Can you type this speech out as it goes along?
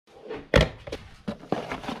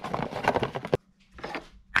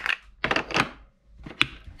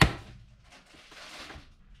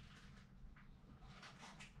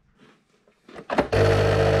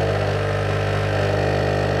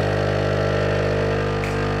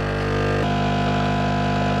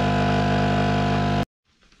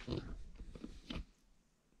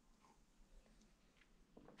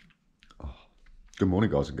Good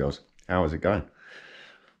morning, guys and girls. How is it going?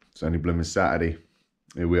 It's only blooming Saturday.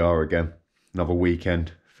 Here we are again. Another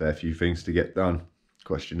weekend. Fair few things to get done.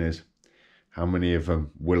 Question is, how many of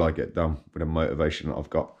them will I get done with the motivation that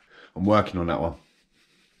I've got? I'm working on that one.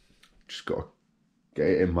 Just got to get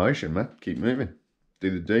it in motion, man. Keep moving.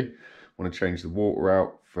 Do the D. I want to change the water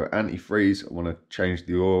out for antifreeze. I want to change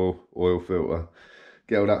the oil filter.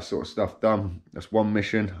 Get all that sort of stuff done. That's one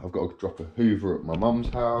mission. I've got to drop a Hoover at my mum's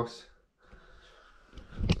house.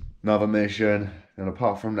 Another mission, and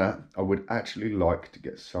apart from that, I would actually like to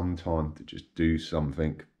get some time to just do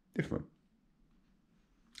something different.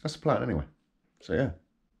 That's the plan anyway. So yeah,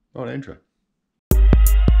 right intro.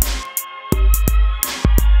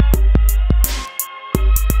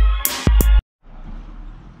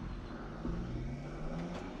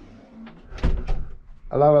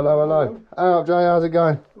 Hello, hello, hello. Hey up, Jay, how's it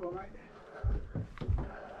going? All right.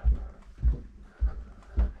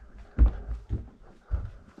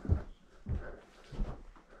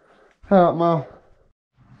 Hey up, Mal.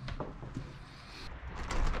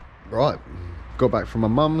 Right, got back from my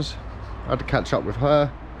mum's. I had to catch up with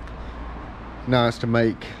her. Now it's to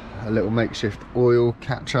make a little makeshift oil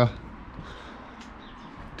catcher,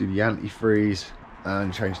 do the antifreeze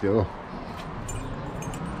and change the oil.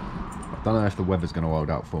 I don't know if the weather's going to hold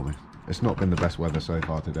out for me. It's not been the best weather so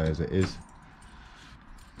far today as it is,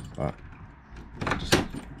 but I just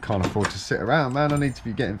can't afford to sit around, man. I need to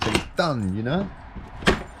be getting things done, you know?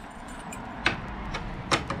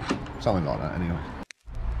 Something like that anyway.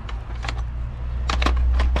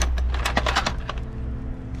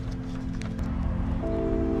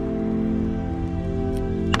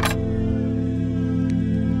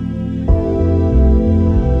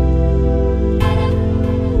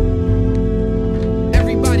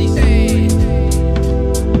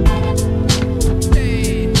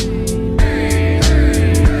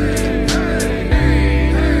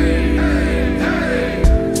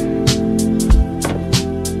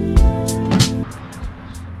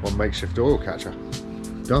 Makeshift oil catcher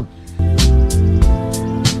done.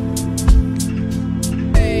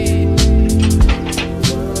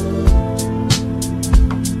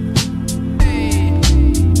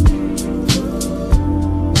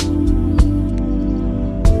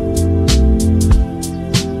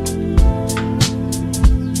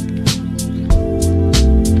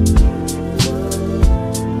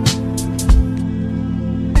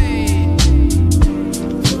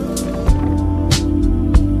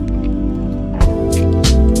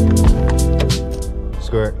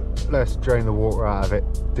 Let's drain the water out of it,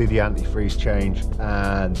 do the antifreeze change,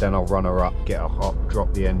 and then I'll run her up, get her hot,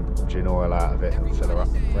 drop the engine oil out of it and fill her up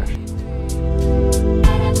fresh.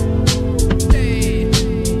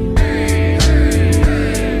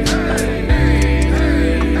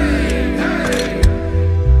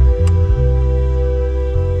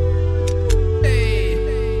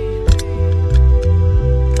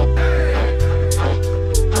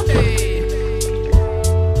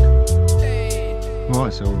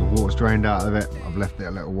 Right, so all the water's drained out of it. I've left it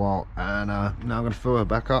a little while, and now I'm going to fill her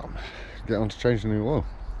back up, get on to changing the new oil.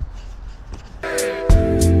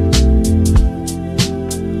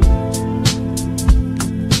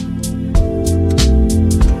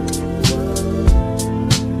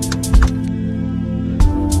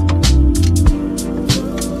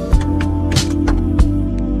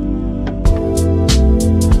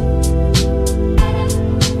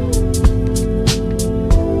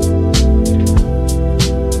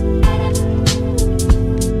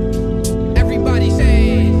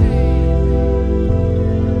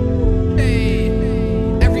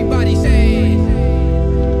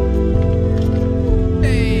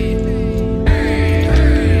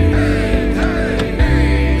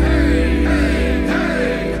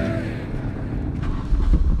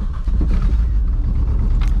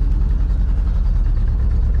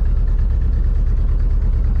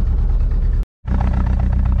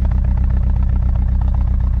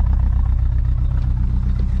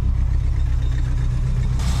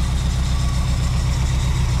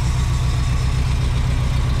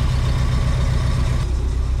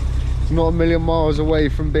 Not a million miles away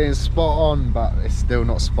from being spot on, but it's still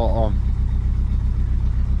not spot on.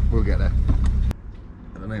 We'll get there.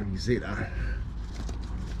 I don't know if you can see that.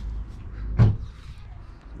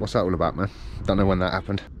 What's that all about, man? Don't know when that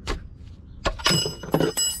happened.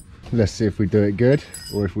 Let's see if we do it good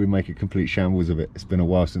or if we make a complete shambles of it. It's been a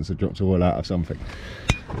while since I dropped oil out of something.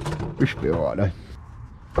 We should be alright though.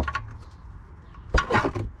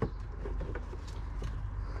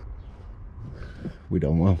 We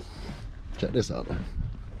done well. Check this out though.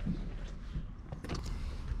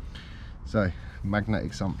 So,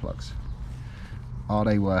 magnetic sump plugs. Are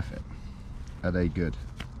they worth it? Are they good?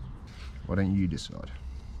 Why don't you decide?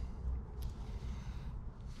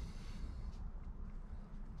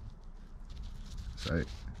 So,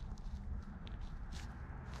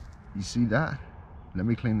 you see that? Let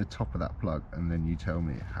me clean the top of that plug and then you tell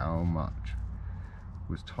me how much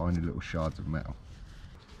was tiny little shards of metal.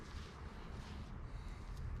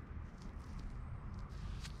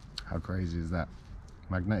 How crazy is that?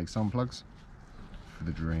 Magnetic sun plugs for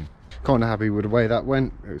the dream. Kind of happy with the way that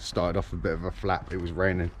went. It started off a bit of a flap. It was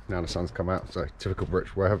raining. Now the sun's come out, so typical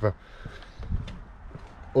British weather.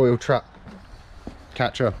 Oil trap,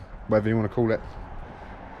 catcher, whatever you want to call it.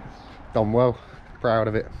 Done well. Proud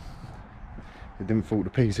of it. It didn't fall to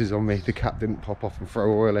pieces on me. The cap didn't pop off and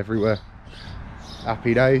throw oil everywhere.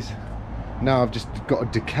 Happy days. Now I've just got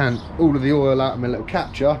to decant all of the oil out of my little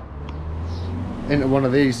catcher into one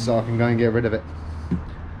of these so I can go and get rid of it.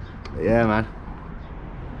 But yeah, man.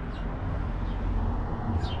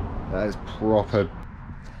 That is proper.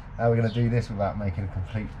 How are we going to do this without making a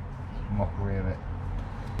complete mockery of it?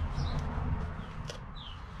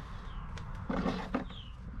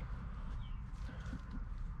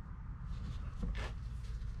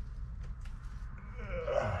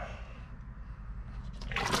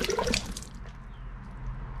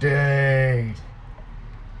 Dude.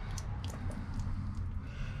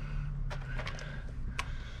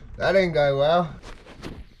 That didn't go well.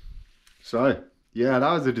 So, yeah,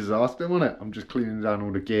 that was a disaster, wasn't it? I'm just cleaning down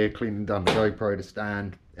all the gear, cleaning down the GoPro, the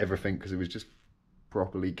stand, everything, because it was just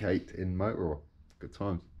properly caked in motor oil. Good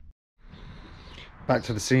times. Back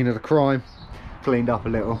to the scene of the crime. Cleaned up a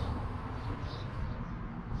little.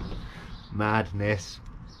 Madness.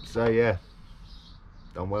 So, yeah.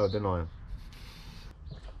 Done well, didn't I?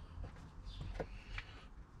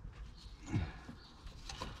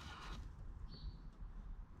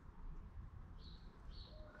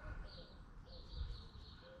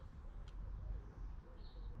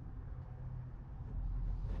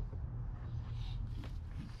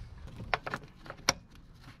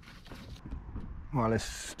 Well, let's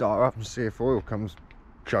start up and see if oil comes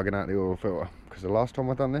chugging out the oil filter, because the last time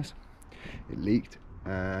I done this it leaked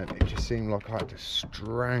and it just seemed like I had to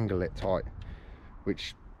strangle it tight,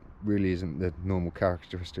 which really isn't the normal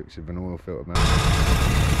characteristics of an oil filter, man.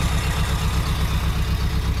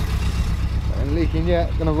 Ain't leaking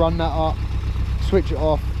yet. Gonna run that up, switch it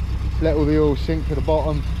off, let all the oil sink to the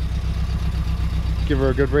bottom, give her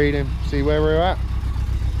a good reading, see where we're at.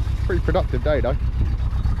 Pretty productive day though.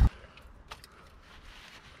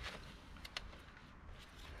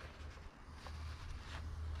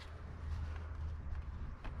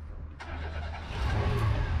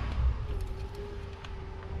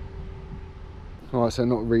 Right, so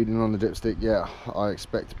not reading on the dipstick yet. I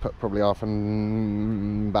expect to put probably about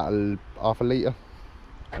half a litre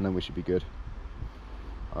and then we should be good.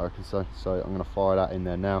 I reckon so. So I'm going to fire that in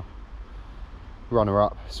there now, run her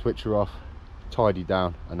up, switch her off, tidy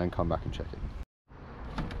down and then come back and check it.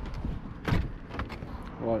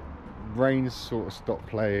 Right, rain's sort of stopped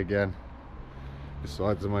play again.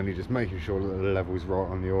 Besides, I'm only just making sure that the level's right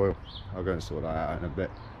on the oil. I'll go and sort that out in a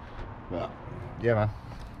bit. But yeah, man,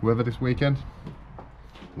 weather this weekend,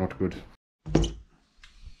 not good.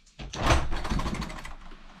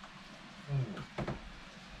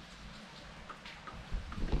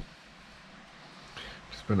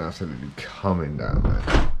 Just been absolutely coming down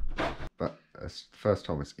there. But it's the first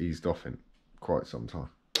time it's eased off in quite some time.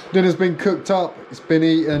 Dinner's been cooked up, it's been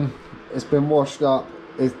eaten, it's been washed up,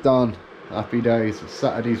 it's done. Happy days.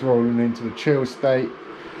 Saturday's rolling into the chill state.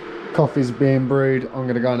 Coffee's being brewed. I'm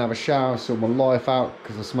going to go and have a shower, sort my life out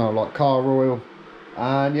because I smell like car oil.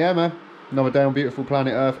 And yeah, man, another day on beautiful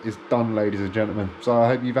planet Earth is done, ladies and gentlemen. So I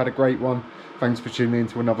hope you've had a great one. Thanks for tuning in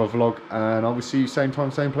to another vlog, and I will see you same time,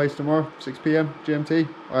 same place tomorrow, 6 PM GMT.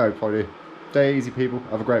 I hope I do. Stay easy, people.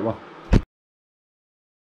 Have a great one.